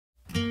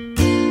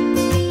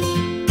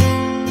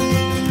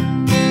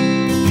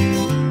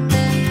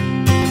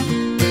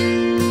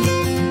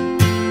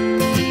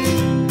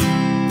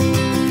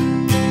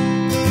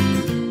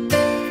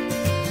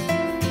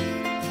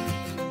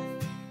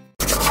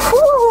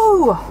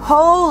Whew,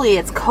 holy,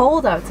 it's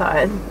cold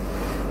outside.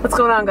 What's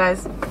going on,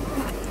 guys?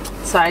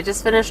 So I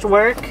just finished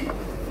work.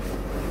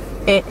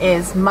 It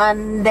is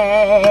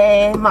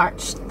Monday,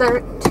 March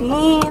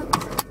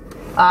 13th.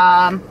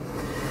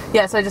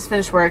 Yeah, so I just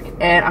finished work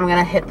and I'm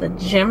gonna hit the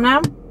gym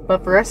now.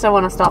 But first I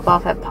wanna stop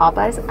off at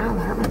Popeyes. Ow, that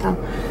hurt my thumb.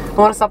 I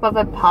wanna stop off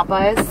at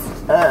Popeyes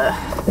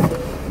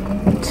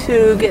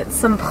to get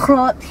some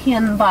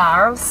protein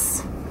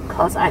bars.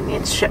 Cause I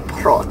need shit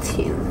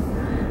protein.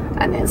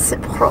 I need some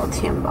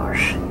protein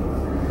bars.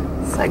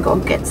 So I go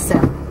get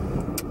some.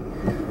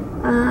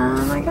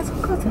 I guess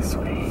I'll go this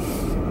way.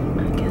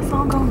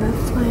 I'll go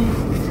this way.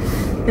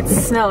 It's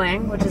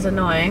snowing, which is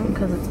annoying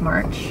because it's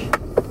March.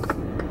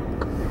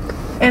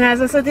 And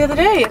as I said the other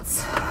day,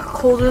 it's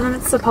colder than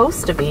it's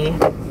supposed to be.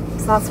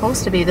 It's not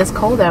supposed to be this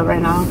cold out right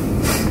now.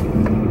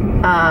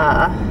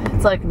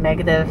 It's like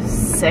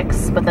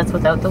 -6, but that's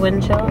without the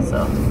wind chill,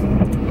 so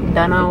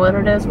don't know what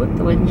it is with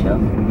the wind chill.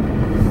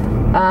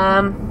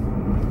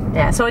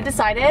 Yeah, so I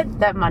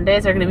decided that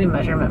Mondays are gonna be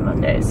measurement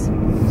Mondays.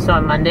 So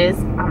on Mondays,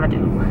 I'm gonna do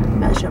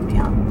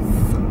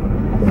measurements.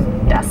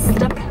 That's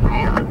the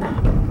plan.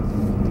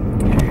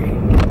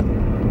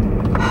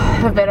 I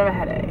have a bit of a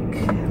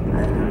headache.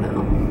 I don't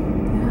know.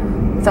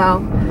 Yeah.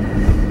 So,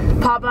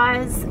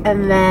 Popeyes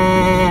and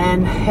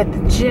then hit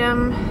the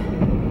gym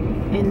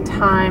in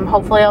time.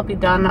 Hopefully I'll be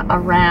done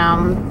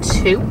around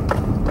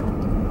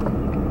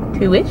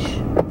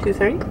 2-ish,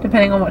 2:30,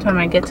 depending on what time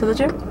I get to the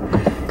gym.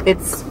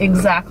 It's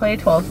exactly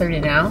 12:30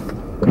 now.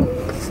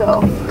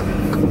 So,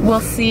 we'll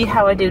see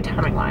how I do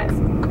timing wise.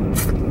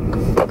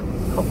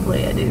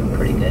 Hopefully I do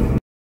pretty good.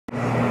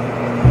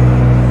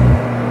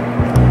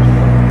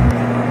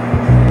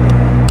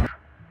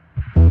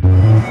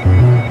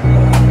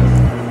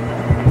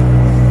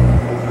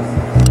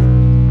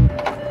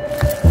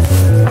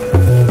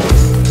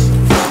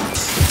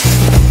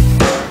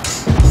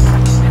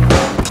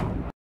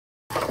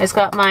 I just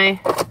got my,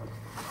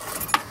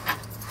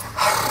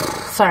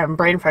 sorry, I'm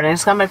brain farting. I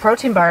just got my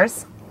protein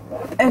bars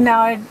and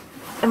now I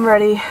am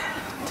ready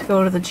to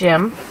go to the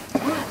gym.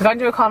 I got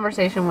into a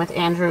conversation with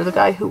Andrew, the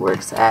guy who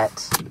works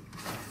at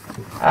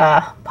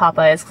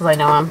Popeyes, because I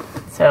know him.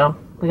 So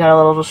we got a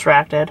little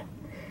distracted.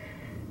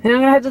 And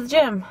I'm gonna head to the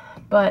gym.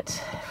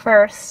 But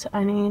first,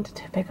 I need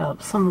to pick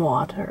up some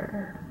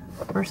water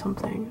or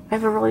something. I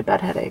have a really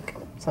bad headache,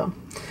 so I'm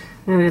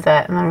gonna do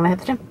that, and then I'm gonna hit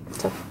the gym.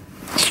 So.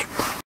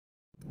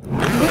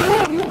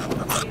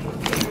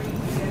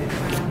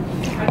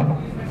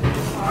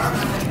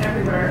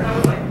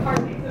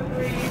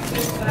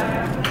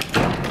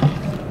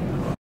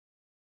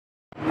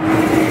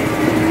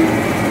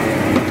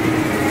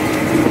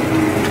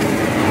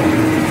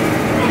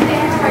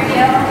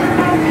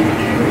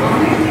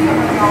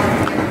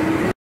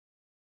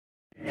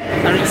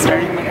 I'm just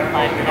starting like a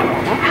 5-minute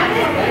warm-up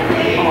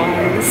on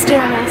the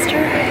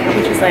Stairmaster,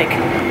 which is like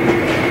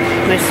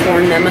my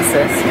sworn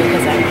nemesis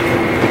because I'm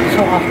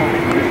so awful.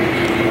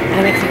 And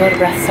it makes me go to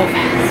breath so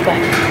fast, but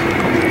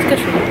it's good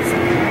for me. So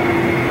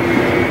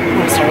I'm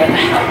gonna start it.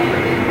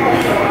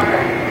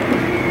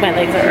 My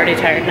legs are already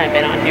tired and I've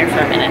been on here for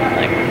a minute.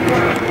 Like,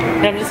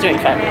 and I'm just doing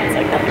 5 minutes,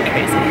 like nothing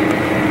crazy.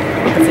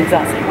 It's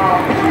exhausting.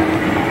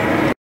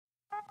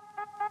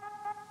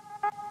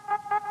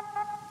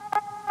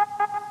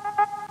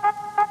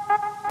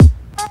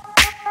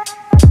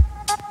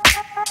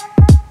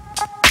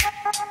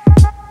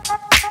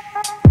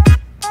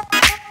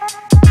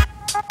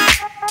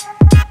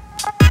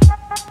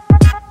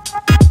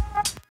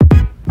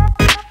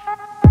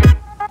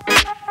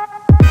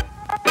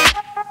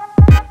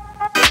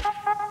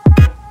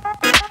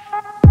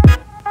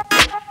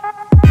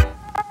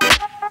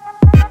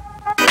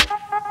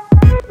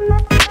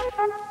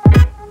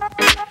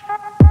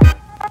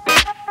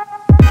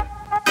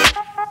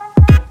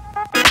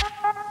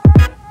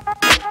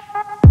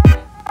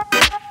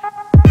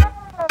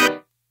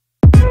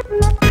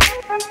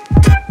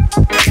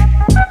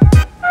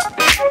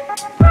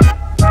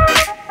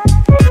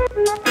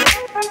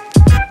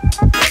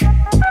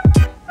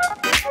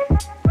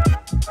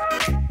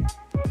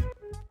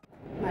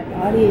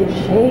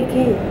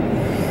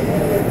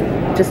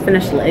 Just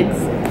finished legs,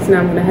 so now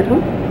I'm gonna head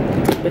home.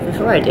 But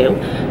before I do,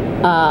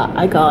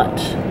 I got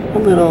a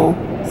little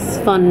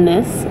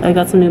funness. I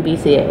got some new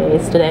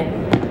BCAAs today.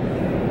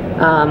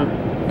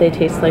 They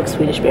taste like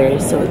Swedish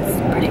berries, so it's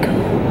pretty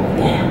cool.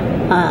 Yeah.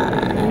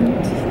 And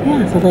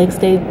yeah, so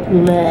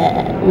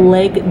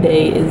leg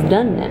day is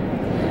done now.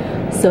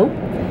 So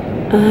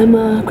I'm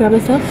grab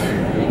myself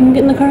and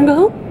get in the car and go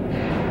home.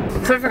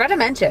 So I forgot to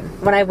mention,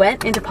 when I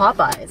went into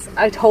Popeyes,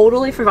 I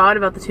totally forgot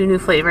about the 2 new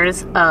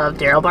flavors of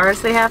Daryl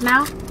bars they have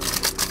now.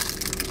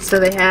 So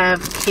they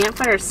have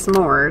Campfire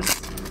S'mores,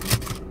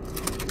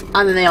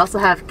 and then they also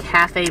have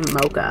Cafe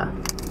Mocha.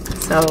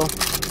 So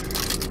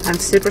I'm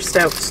super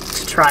stoked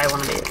to try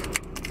one of these.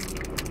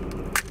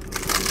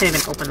 Can't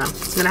even open them.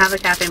 I'm gonna have the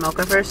Cafe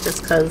Mocha first,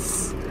 just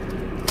cause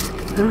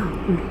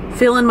I'm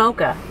feeling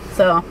mocha.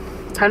 So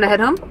time to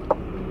head home,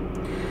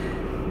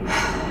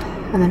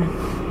 and then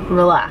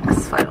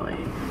relax finally.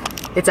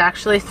 It's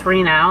actually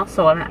 3 now,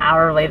 so I'm an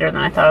hour later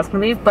than I thought it was gonna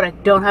be, but I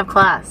don't have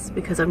class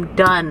because I'm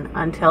done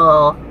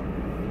until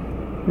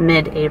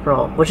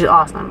mid-April, which is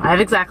awesome. I have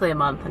exactly a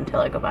month until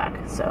I go back,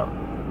 so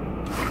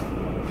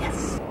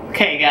yes.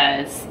 Okay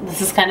guys,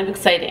 this is kind of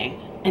exciting.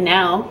 I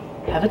now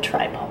have a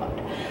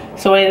tripod.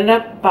 So I ended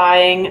up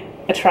buying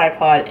a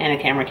tripod and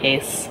a camera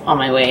case on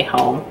my way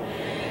home.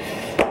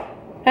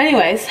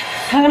 Anyways,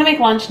 I'm gonna make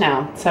lunch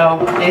now. So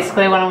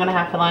basically what I'm gonna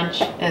have for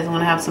lunch is I'm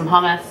gonna have some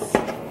hummus,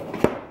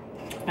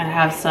 I'm gonna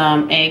have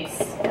some eggs,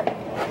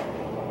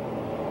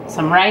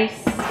 some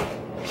rice,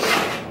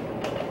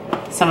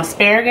 some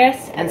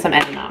asparagus, and some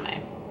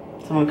edamame.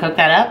 So I'm gonna cook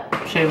that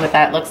up, show you what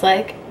that looks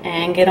like,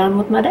 and get on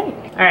with my day.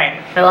 All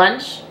right, for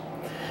lunch,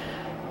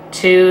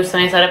 2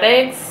 sunny side up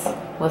eggs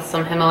with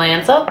some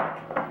Himalayan salt,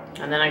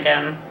 and then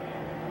again,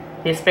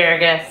 the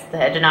asparagus, the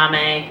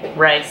edamame,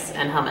 rice,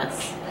 and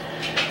hummus.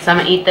 So I'm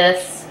gonna eat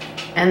this,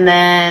 and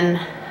then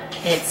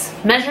it's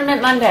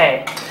Measurement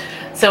Monday.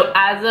 So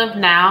as of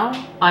now,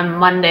 on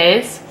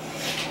Mondays,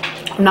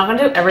 I'm not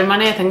gonna do every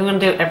Monday, I think I'm gonna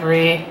do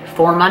every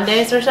 4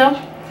 Mondays or so.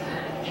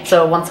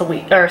 So once a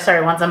week, or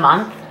sorry, once a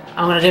month,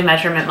 I'm gonna do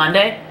Measurement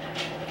Monday,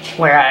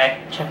 where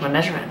I check my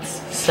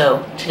measurements.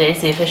 So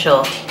today's the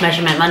official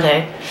Measurement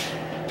Monday.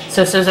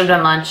 So as soon as I've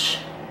done lunch,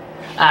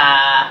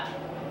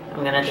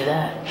 I'm gonna do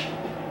that.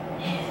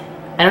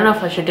 I don't know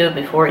if I should do it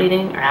before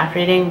eating or after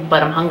eating,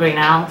 but I'm hungry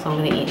now, so I'm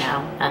gonna eat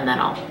now, and then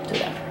I'll do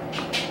that.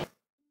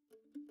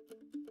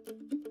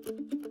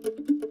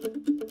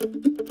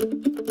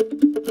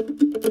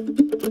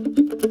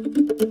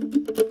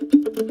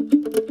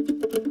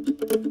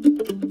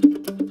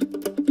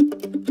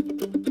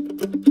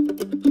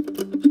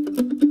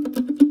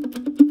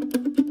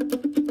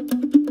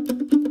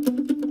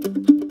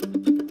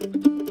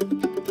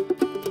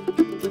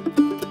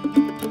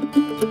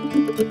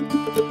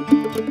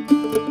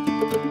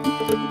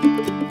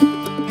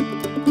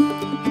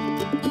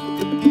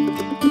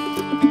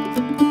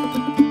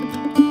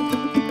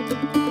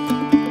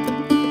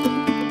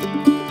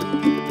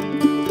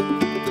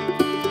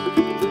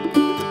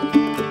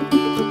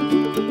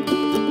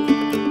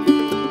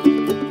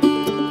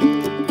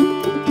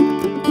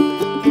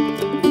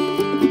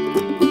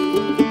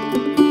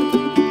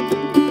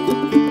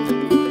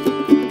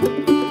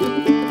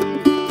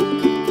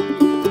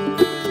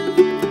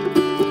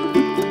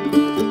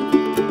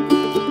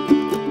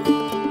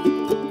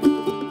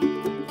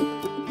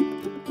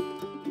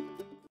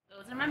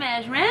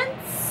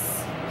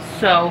 Measurements,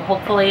 so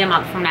hopefully a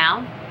month from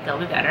now they'll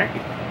be better.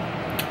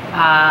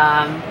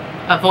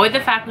 Avoid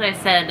the fact that I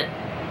said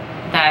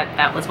that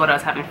that was what I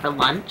was having for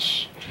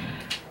lunch.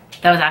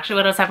 That was actually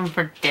what I was having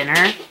for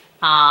dinner.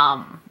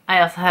 I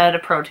also had a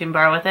protein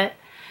bar with it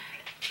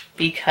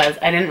because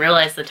I didn't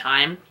realize the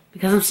time,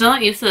 because I'm still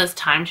not used to this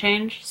time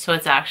change, so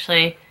it's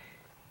actually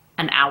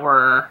an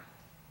hour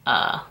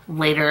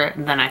later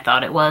than I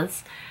thought it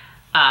was.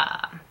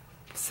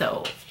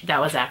 So that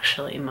was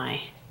actually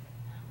my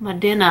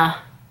dinner.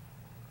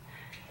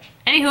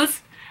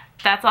 Anywho's,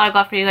 that's all I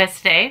got for you guys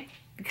today,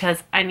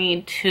 because I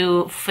need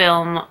to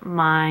film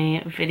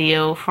my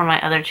video for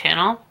my other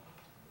channel.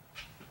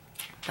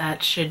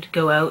 That should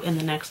go out in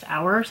the next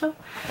hour or so.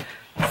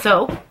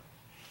 So,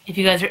 if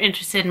you guys are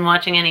interested in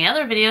watching any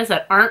other videos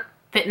that aren't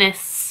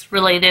fitness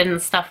related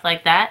and stuff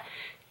like that,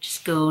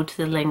 just go to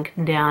the link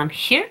down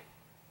here.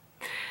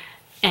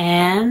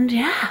 And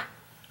yeah.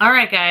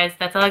 Alright guys,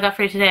 that's all I got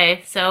for you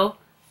today. So,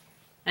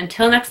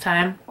 until next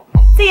time,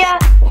 see ya!